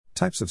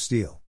Types of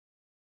steel.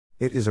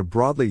 It is a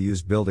broadly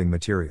used building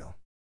material.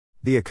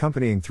 The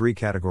accompanying three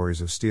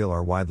categories of steel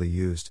are widely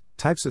used: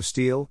 types of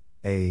steel: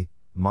 A.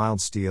 Mild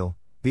steel,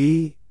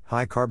 B.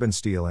 High carbon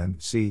steel,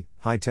 and C.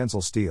 High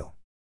tensile steel.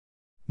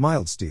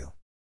 Mild steel.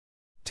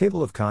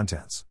 Table of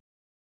contents.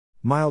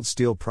 Mild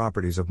steel.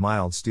 Properties of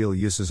mild steel.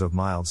 Uses of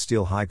mild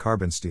steel. High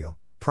carbon steel.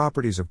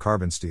 Properties of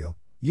carbon steel.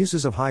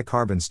 Uses of high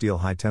carbon steel.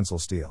 High tensile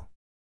steel.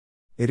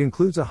 It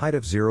includes a height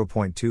of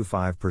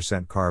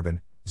 0.25% carbon,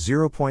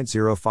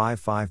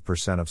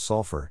 0.055% of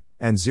sulfur,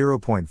 and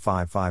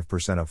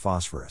 0.55% of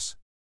phosphorus.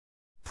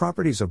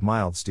 Properties of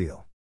mild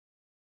steel.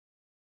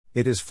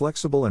 It is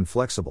flexible and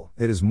flexible.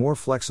 It is more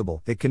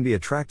flexible. It can be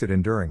attracted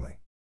enduringly.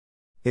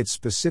 Its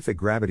specific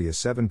gravity is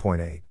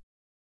 7.8.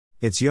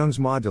 Its Young's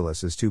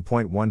modulus is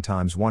 2.1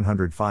 times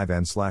 105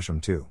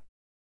 N/m².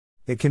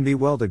 It can be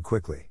welded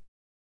quickly.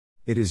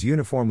 It is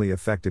uniformly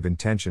effective in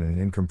tension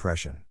and in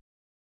compression.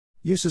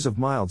 Uses of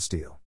mild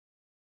steel.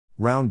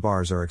 Round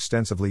bars are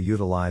extensively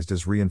utilized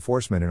as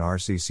reinforcement in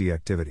RCC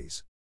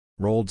activities.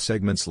 Rolled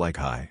segments like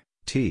high,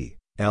 T,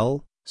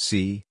 L,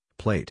 C,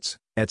 plates,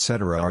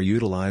 etc. are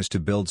utilized to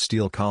build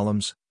steel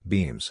columns,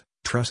 beams,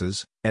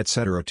 trusses,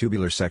 etc.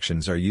 Tubular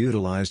sections are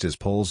utilized as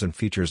poles and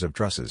features of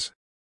trusses.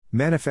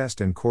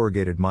 Manifest and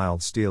corrugated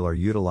mild steel are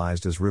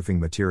utilized as roofing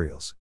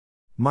materials.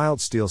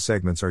 Mild steel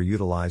segments are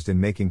utilized in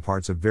making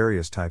parts of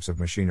various types of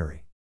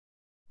machinery.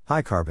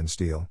 High carbon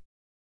steel.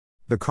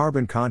 The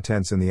carbon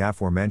contents in the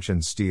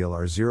aforementioned steel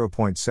are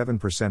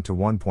 0.7% to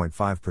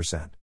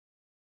 1.5%.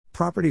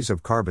 Properties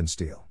of carbon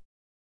steel.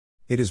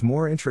 It is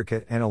more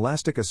intricate and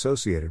elastic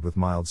associated with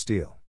mild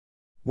steel.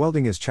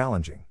 Welding is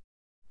challenging.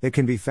 It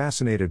can be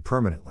facenated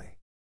permanently.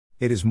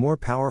 It is more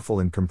powerful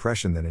in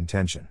compression than in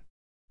tension.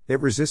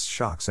 It resists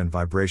shocks and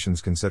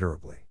vibrations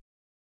considerably.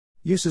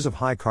 Uses of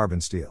high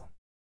carbon steel.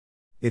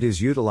 It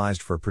is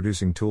utilized for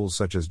producing tools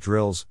such as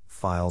drills,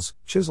 files,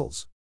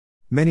 chisels.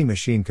 Many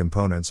machine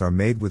components are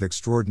made with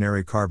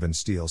extraordinary carbon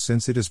steel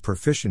since it is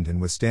proficient in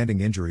withstanding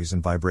injuries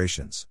and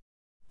vibrations.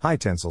 High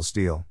tensile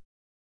steel.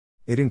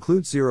 It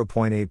includes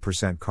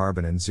 0.8%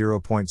 carbon and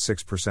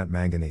 0.6%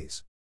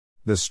 manganese.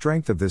 The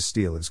strength of this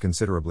steel is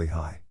considerably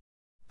high.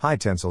 High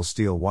tensile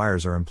steel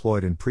wires are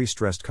employed in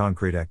pre-stressed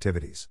concrete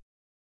activities.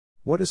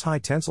 What is high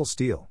tensile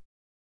steel?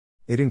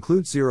 It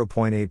includes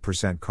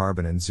 0.8%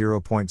 carbon and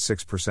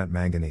 0.6%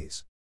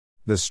 manganese.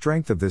 The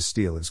strength of this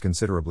steel is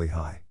considerably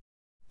high.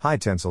 High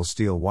tensile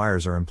steel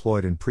wires are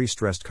employed in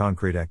pre-stressed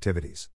concrete activities.